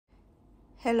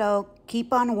Hello,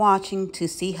 keep on watching to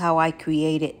see how I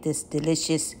created this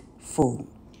delicious food.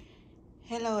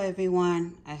 Hello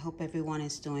everyone, I hope everyone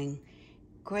is doing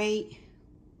great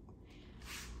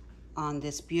on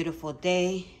this beautiful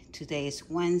day. Today is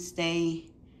Wednesday.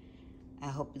 I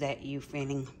hope that you're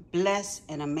feeling blessed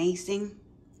and amazing.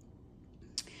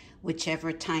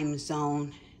 Whichever time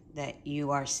zone that you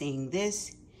are seeing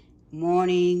this,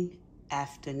 morning,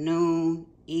 afternoon,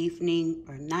 evening,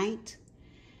 or night,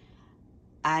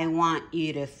 I want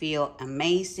you to feel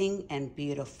amazing and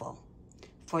beautiful.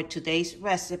 For today's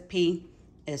recipe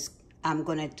I'm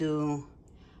gonna do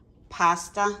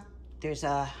pasta. There's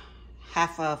a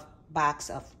half a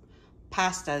box of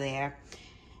pasta there.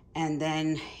 And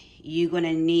then you're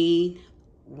gonna need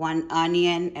 1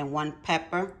 onion and 1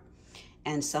 pepper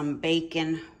and some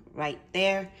bacon right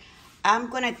there. I'm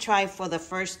gonna try for the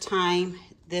first time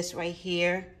this right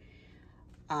here.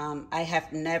 I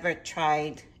have never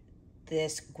tried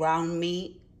this ground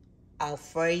meat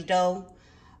Alfredo.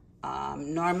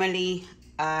 Normally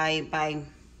I buy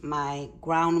my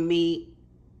ground meat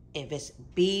if it's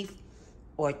beef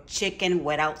or chicken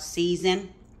without season,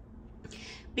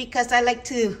 because I like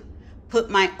to put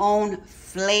my own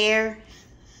flair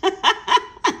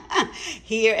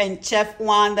here in Chef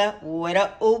Wanda with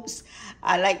a Opps.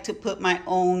 I like to put my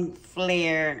own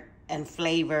flair and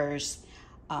flavors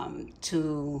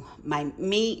to my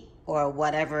meat or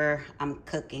whatever I'm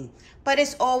cooking. But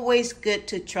it's always good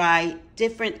to try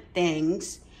different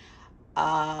things.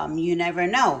 You never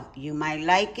know. You might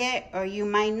like it or you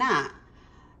might not.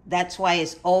 That's why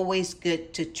it's always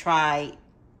good to try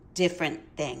different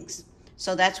things.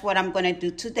 So that's what I'm gonna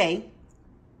do today.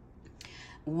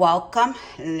 Welcome.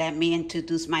 Let me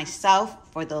introduce myself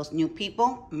for those new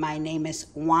people. My name is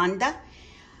Wanda.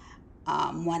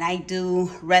 When I do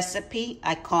recipe,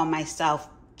 I call myself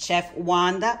Chef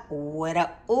Wanda with a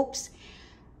Opps,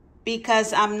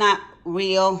 because I'm not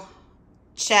real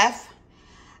chef.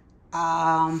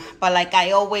 But like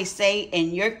I always say,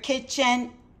 in your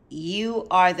kitchen, you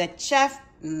are the chef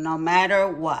no matter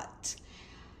what.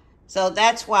 So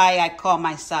that's why I call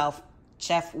myself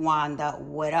Chef Wanda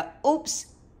with a Opps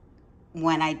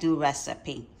when I do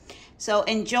recipe. So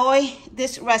enjoy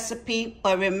this recipe,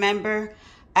 but remember,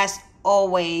 as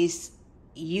always,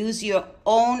 use your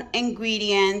own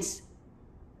ingredients.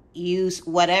 Use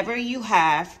whatever you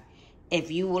have.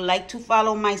 If you would like to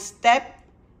follow my step,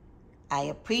 I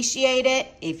appreciate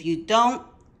it. If you don't,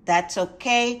 that's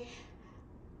okay.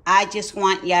 I just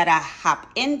want you to hop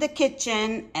in the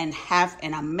kitchen and have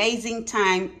an amazing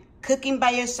time cooking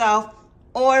by yourself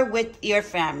or with your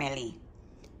family.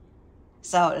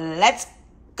 So let's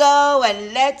go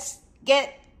and let's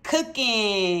get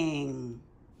cooking.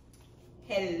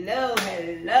 Hello.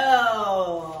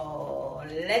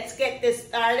 Let's get this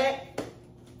started.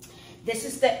 This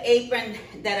is the apron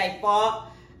that I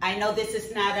bought. I know this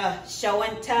is not a show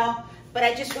and tell, but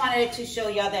I just wanted to show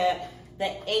y'all that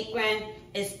the apron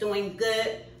is doing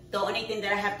good. The only thing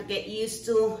that I have to get used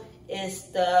to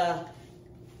is the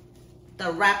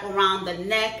wrap around the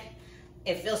neck.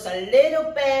 It feels a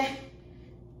little bit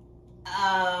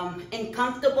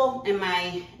uncomfortable in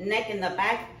my neck in the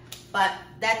back, but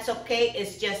that's okay.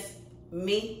 It's just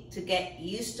me to get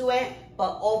used to it,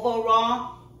 but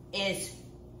overall it's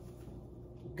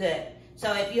good.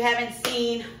 So if you haven't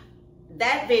seen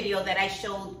that video that I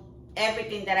showed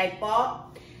everything that I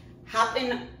bought, hop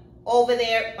in over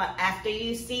there. But after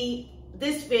you see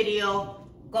this video,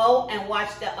 go and watch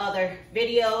the other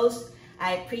videos.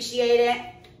 I appreciate it.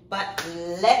 But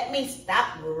let me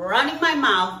stop running my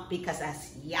mouth, because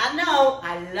as y'all know,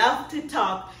 I love to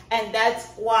talk, and that's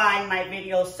why my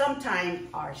videos sometimes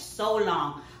are so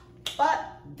long.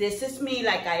 But this is me.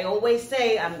 Like I always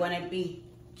say, I'm gonna be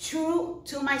true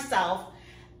to myself,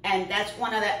 and that's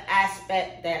one of the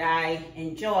aspects that I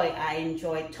enjoy. I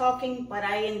enjoy talking, but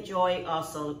I enjoy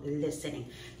also listening.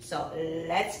 So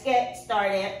let's get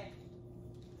started.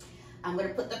 I'm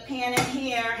gonna put the pan in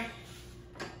here,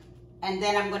 and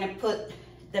then I'm gonna put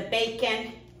the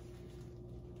bacon,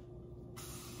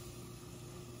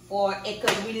 or it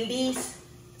could release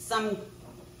some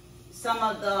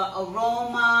of the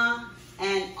aroma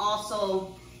and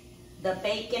also the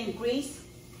bacon grease.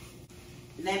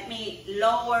 Let me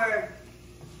lower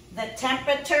the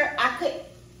temperature. I could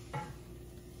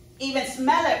even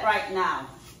smell it right now.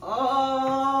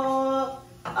 Oh,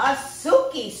 a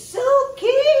suki.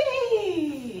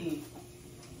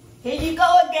 Here you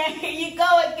go again.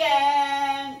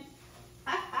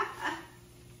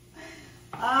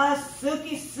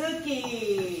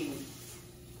 Suki.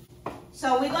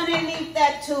 So we're gonna leave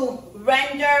that to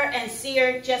render and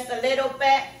sear just a little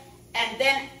bit, and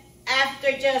then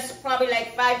after just probably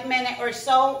like 5 minutes or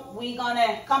so, we're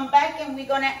gonna come back and we're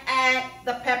gonna add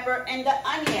the pepper and the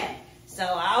onion. So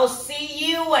I'll see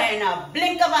you in a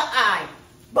blink of an eye.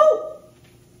 Boo!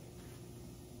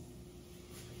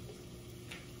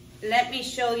 Let me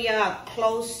show you a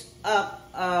close up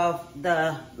of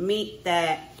the meat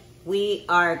that we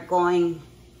are going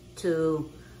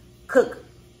to cook.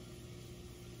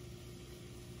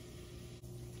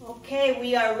 Okay,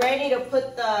 we are ready to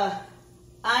put the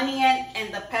onion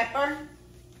and the pepper.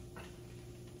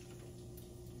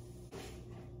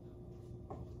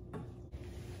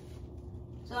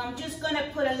 So I'm just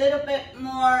gonna put a little bit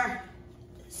more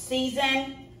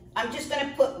season. I'm just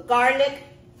gonna put garlic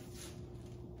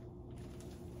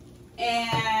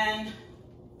and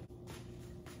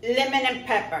lemon and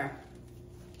pepper,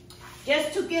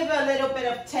 just to give a little bit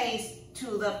of taste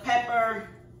to the pepper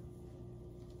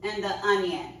and the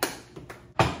onion.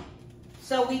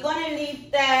 So we're gonna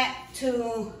leave that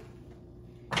to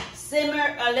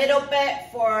simmer a little bit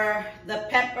for the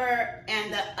pepper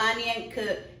and the onion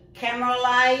could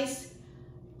caramelize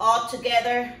all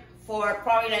together for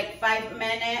probably like 5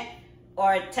 minutes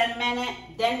or 10 minutes.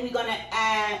 Then we're gonna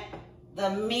add the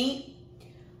meat.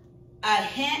 A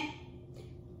hint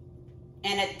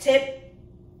and a tip,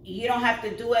 you don't have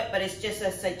to do it, but it's just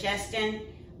a suggestion.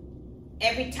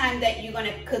 Every time that you're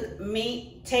gonna cook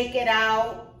meat, take it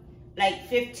out like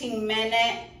 15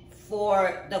 minutes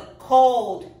for the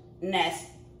coldness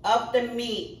of the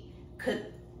meat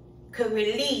could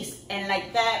release, and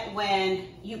like that when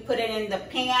you put it in the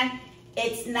pan,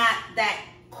 it's not that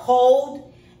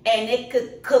cold and it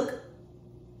could cook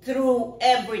through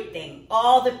everything,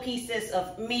 all the pieces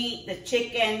of meat, the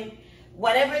chicken,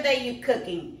 whatever that you're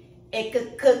cooking, it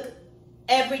could cook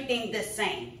everything the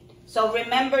same. So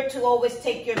remember to always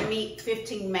take your meat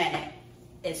 15 minutes.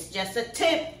 It's just a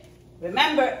tip.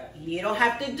 Remember, you don't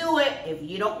have to do it if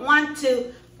you don't want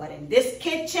to, but in this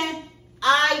kitchen,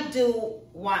 I do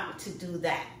want to do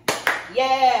that.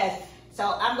 Yes,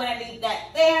 so I'm gonna leave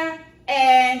that there,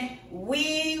 and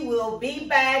we will be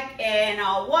back in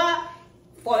a what?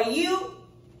 For you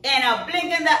in a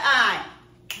blink in the eye.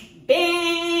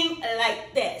 Bing,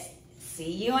 like this.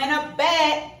 See you in a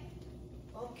bit.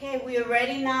 Okay, we are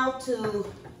ready now to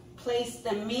place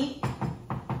the meat.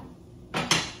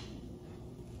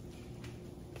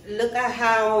 Look at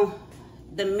how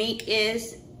the meat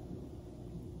is.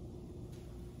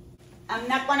 I'm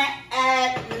not gonna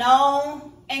add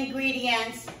no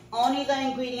ingredients, only the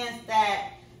ingredients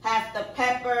that have the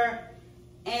pepper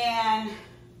and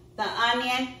the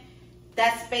onion.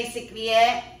 That's basically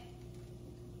it.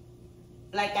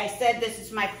 Like I said, this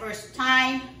is my first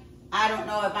time. I don't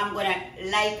know if I'm gonna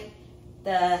like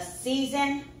the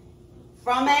season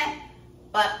from it,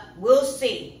 but we'll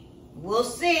see. We'll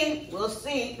see, we'll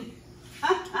see.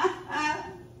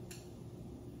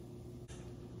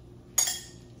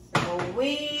 So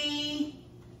we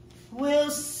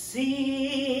will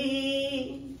see.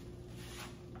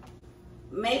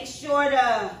 Make sure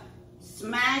to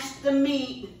smash the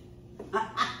meat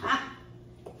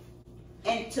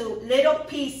into little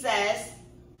pieces.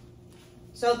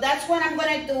 So that's what I'm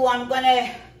gonna do. I'm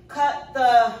gonna cut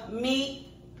the meat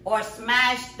or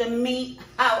smash the meat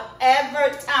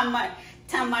however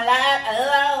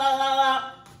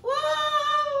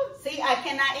see, I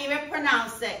cannot even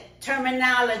pronounce it.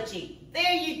 Terminology.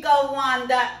 There you go,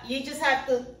 Wanda. You just have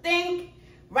to think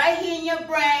right here in your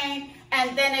brain,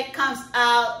 and then it comes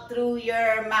out through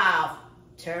your mouth.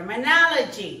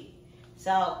 Terminology.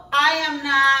 So I am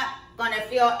not gonna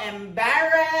feel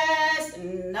embarrassed.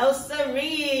 No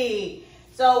siree.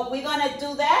 So we're gonna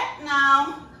do that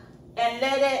now and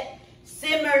let it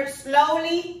simmer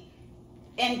slowly.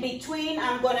 In between,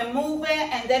 I'm gonna move it,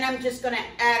 and then I'm just gonna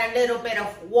add a little bit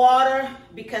of water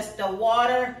because the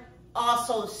water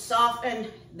also softens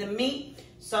the meat.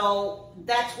 So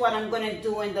that's what I'm gonna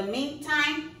do in the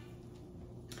meantime.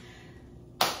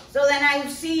 So then I will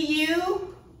see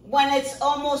you when it's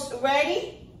almost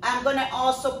ready. I'm gonna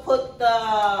also put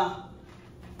the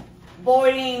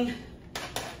boiling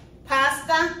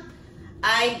pasta.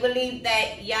 I believe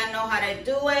that y'all know how to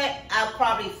do it. I'll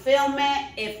probably film it.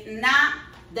 If not,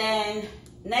 then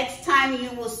next time you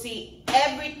will see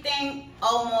everything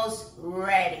almost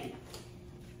ready.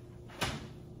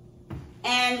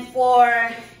 And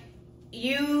for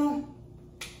you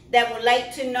that would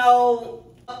like to know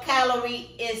what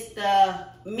calorie is the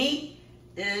meat,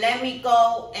 let me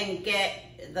go and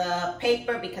get the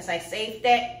paper because I saved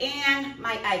it and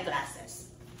my eyeglasses.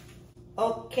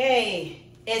 Okay,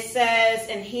 it says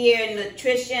in here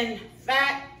nutrition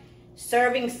fat,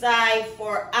 serving size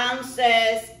 4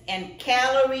 ounces, and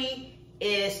calorie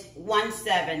is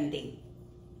 170.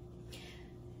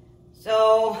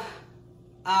 So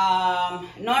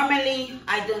normally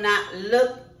I do not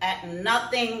look at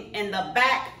nothing in the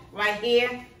back right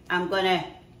here. I'm gonna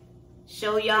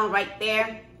show y'all right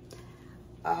there.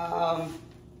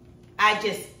 I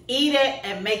just eat it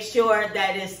and make sure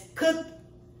that it's cooked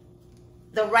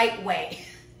the right way.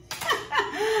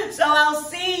 So I'll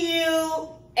see you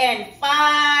in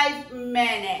 5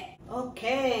 minutes.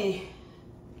 Okay,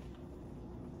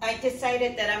 I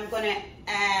decided that I'm gonna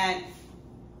add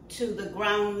to the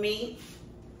ground meat.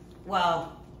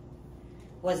 Well,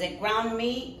 was it ground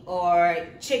meat or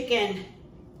chicken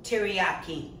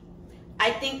teriyaki?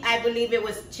 I believe it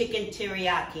was chicken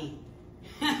teriyaki.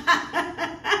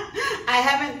 I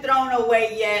haven't thrown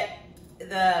away yet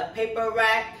the paper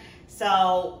rack,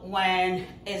 so when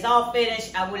it's all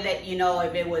finished, I will let you know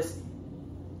if it was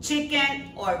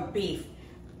chicken or beef.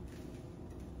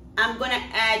 I'm gonna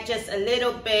add just a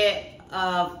little bit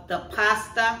of the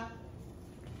pasta,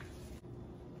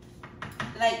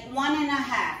 like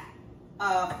 1.5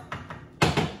 of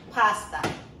pasta.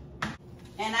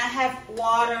 And I have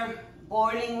water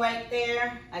boiling right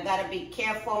there. I gotta be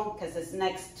careful because it's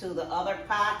next to the other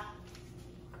pot.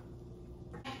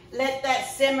 Let that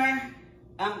simmer.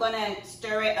 I'm gonna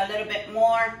stir it a little bit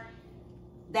more.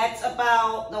 That's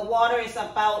about, the water is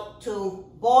about to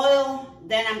boil.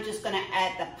 Then I'm just gonna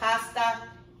add the pasta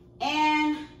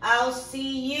and I'll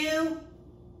see you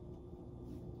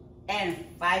in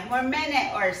 5 more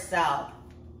minutes or so.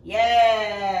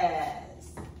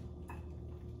 Yes.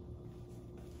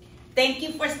 Thank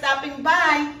you for stopping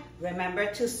by.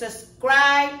 Remember to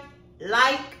subscribe,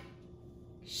 like,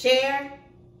 share,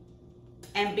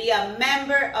 and be a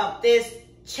member of this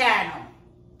channel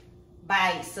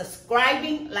by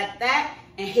subscribing like that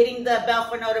and hitting the bell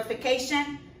for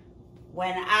notification.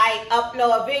 When I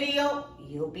upload a video,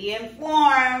 you'll be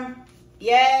informed.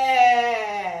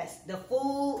 Yes, the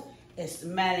food is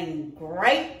smelling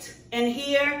great in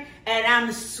here and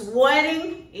I'm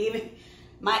sweating. Even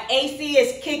my AC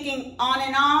is kicking on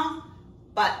and off,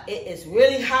 but it is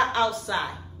really hot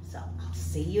outside. So I'll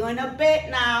see you in a bit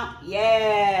now.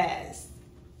 Yes.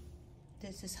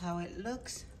 This is how it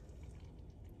looks.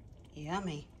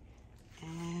 Yummy.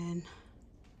 And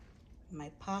my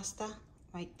pasta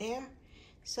right there.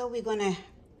 So we're gonna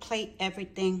plate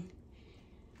everything.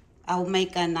 I'll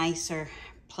make a nicer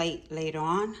plate later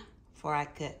on before I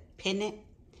could pin it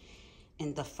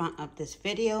in the front of this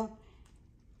video.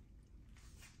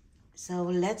 So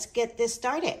let's get this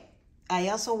started. I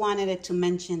also wanted to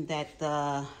mention that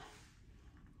the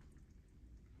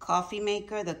coffee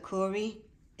maker, the Keurig,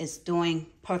 is doing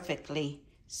perfectly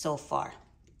so far.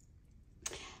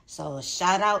 So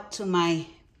shout out to my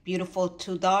beautiful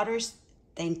 2 daughters.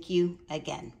 Thank you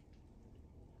again.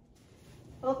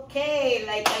 Okay,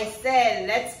 like I said,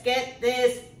 let's get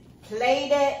this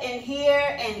plated in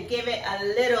here and give it a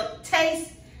little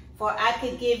taste for I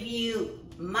could give you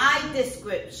my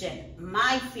description,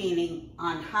 my feeling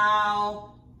on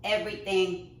how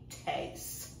everything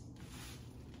tastes.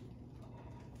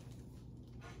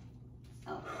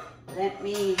 So let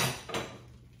me,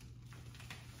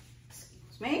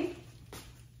 excuse me.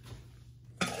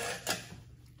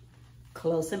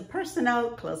 Close and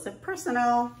personal, close and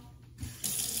personal.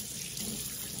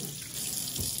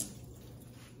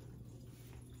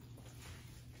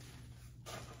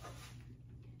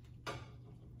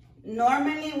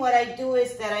 Normally what I do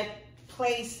is that I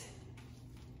place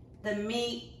the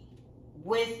meat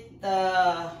with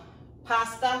the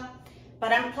pasta,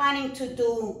 but I'm planning to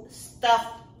do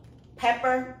stuffed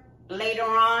pepper later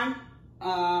on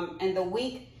in the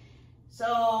week.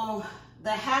 So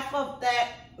the half of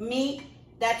that meat,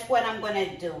 that's what I'm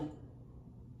gonna do.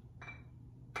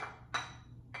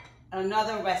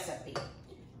 Another recipe.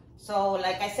 So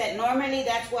like I said, normally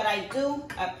that's what I do.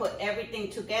 I put everything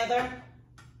together.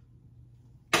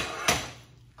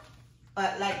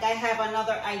 But like I have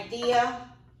another idea,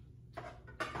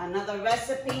 another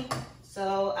recipe,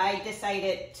 so I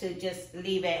decided to just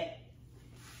leave it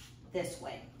this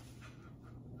way.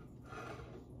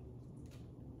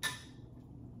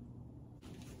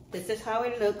 This is how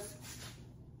it looks.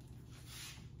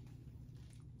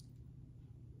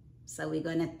 So we're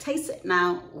gonna taste it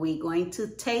now. We're going to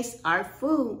taste our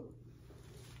food.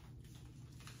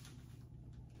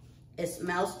 It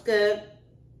smells good.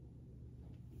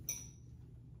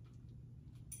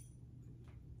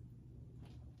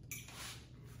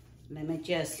 Let me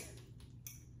just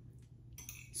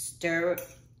stir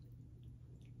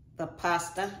the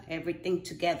pasta, everything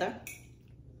together.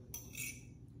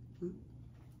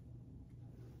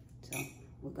 So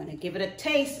we're gonna give it a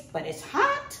taste, but it's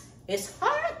hot, it's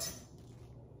hot.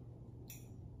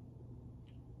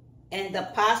 And the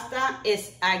pasta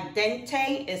is al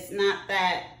dente. It's not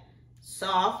that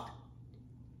soft.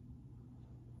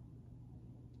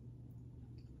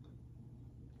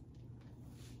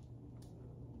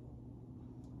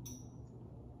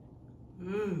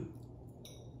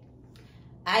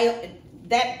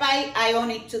 That bite, I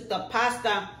only took the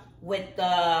pasta with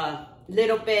the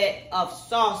little bit of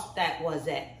sauce that was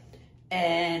it.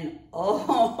 And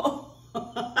oh,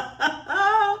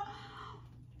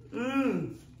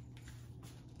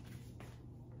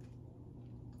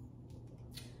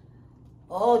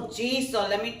 Oh, geez, so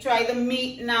let me try the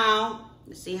meat now.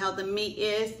 Let's see how the meat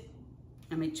is.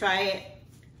 Let me try it.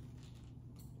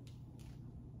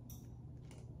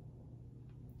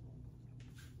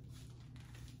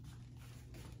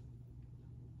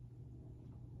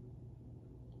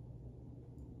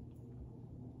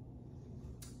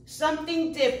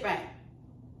 Something different.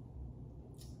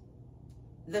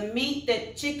 The meat,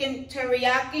 the chicken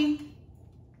teriyaki,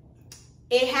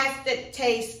 it has the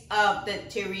taste of the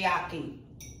teriyaki.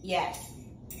 Yes.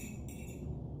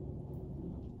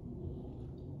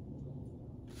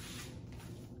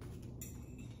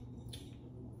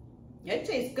 It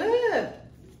tastes good.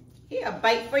 Here, a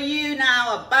bite for you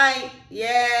now, a bite.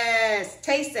 Yes,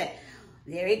 taste it.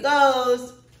 There he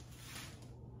goes.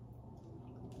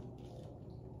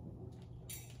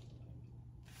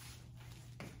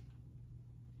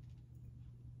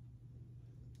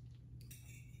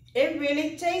 It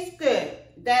really tastes good,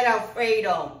 that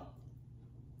Alfredo.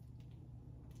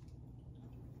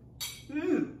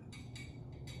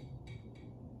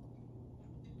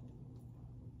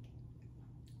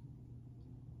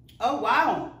 Oh,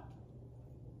 wow.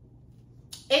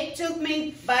 It took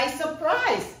me by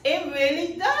surprise. It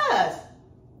really does.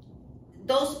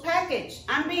 Those package,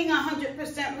 I'm being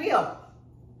 100% real.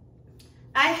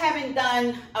 I haven't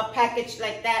done a package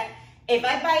like that. If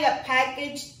I buy a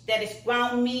package that is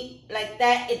ground meat like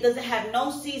that, it doesn't have no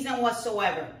season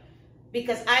whatsoever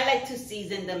because I like to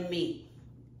season the meat.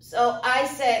 So I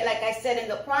said, like I said in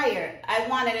the prior, I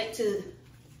wanted it to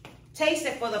taste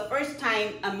it for the first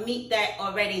time, a meat that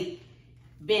already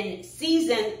been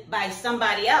seasoned by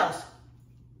somebody else.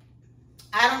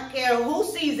 I don't care who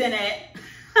seasoned it,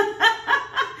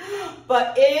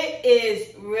 but it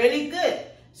is really good.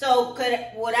 So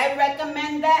would I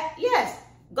recommend that? Yes.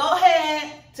 Go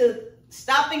ahead to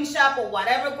Stop and Shop or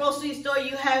whatever grocery store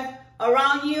you have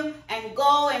around you and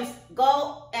go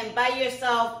and buy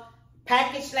yourself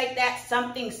package like that,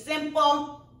 something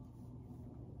simple.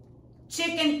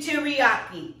 Chicken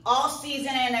teriyaki, all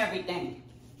seasoned and everything.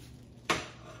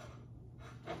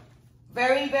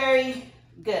 Very, very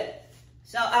good.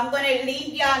 So I'm going to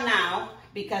leave y'all now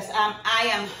because I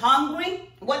am hungry.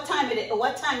 What time it is?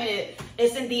 What time it is?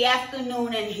 It's in the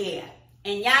afternoon in here.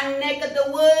 In y'all neck of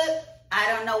the wood, I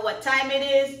don't know what time it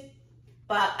is,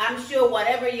 but I'm sure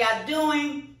whatever y'all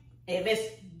doing, if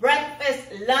it's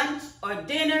breakfast, lunch, or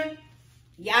dinner,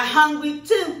 y'all hungry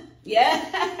too,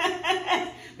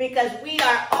 yeah? Because we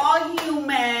are all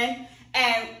human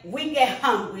and we get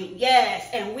hungry, yes,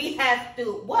 and we have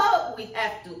to, well, we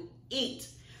have to eat.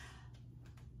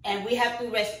 And we have to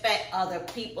respect other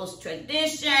people's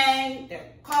tradition,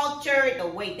 their culture, the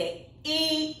way they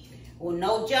eat. Well,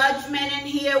 no judgment in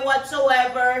here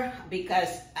whatsoever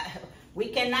because we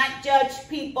cannot judge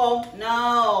people,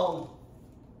 no.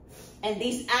 And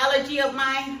these allergies of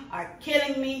mine are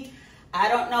killing me. I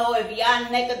don't know if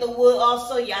y'all neck of the wood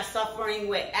also, y'all suffering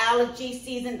with allergy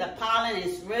season. The pollen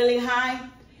is really high.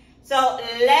 So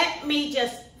let me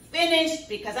just finish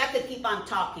because I could keep on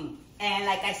talking. And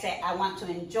like I said, I want to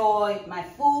enjoy my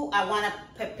food. I want to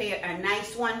prepare a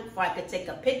nice one so I could take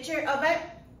a picture of it.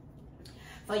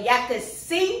 For y'all to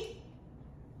see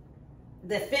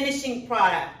the finishing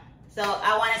product. So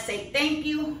I want to say thank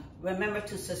you. Remember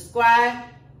to subscribe,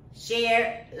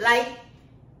 share, like,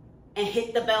 and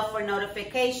hit the bell for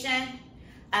notification.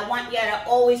 I want y'all to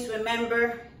always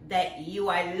remember that you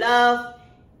are loved.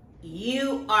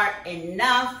 You are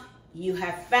enough. You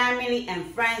have family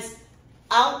and friends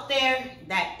out there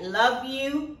that love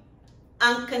you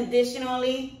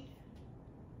unconditionally.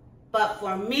 But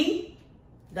for me,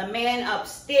 the man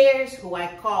upstairs, who I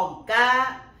call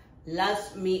God,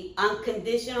 loves me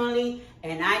unconditionally,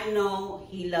 and I know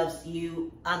he loves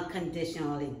you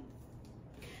unconditionally.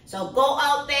 So go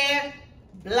out there,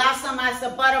 blossom as a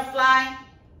butterfly,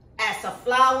 as a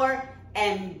flower,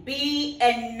 and be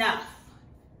enough.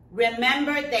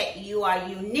 Remember that you are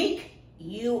unique,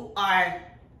 you are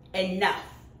enough.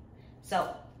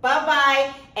 So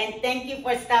bye-bye, and thank you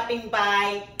for stopping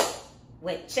by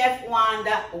with Chef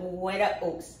Wanda with the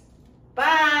Opps.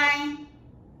 Bye.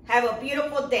 Have a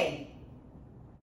beautiful day.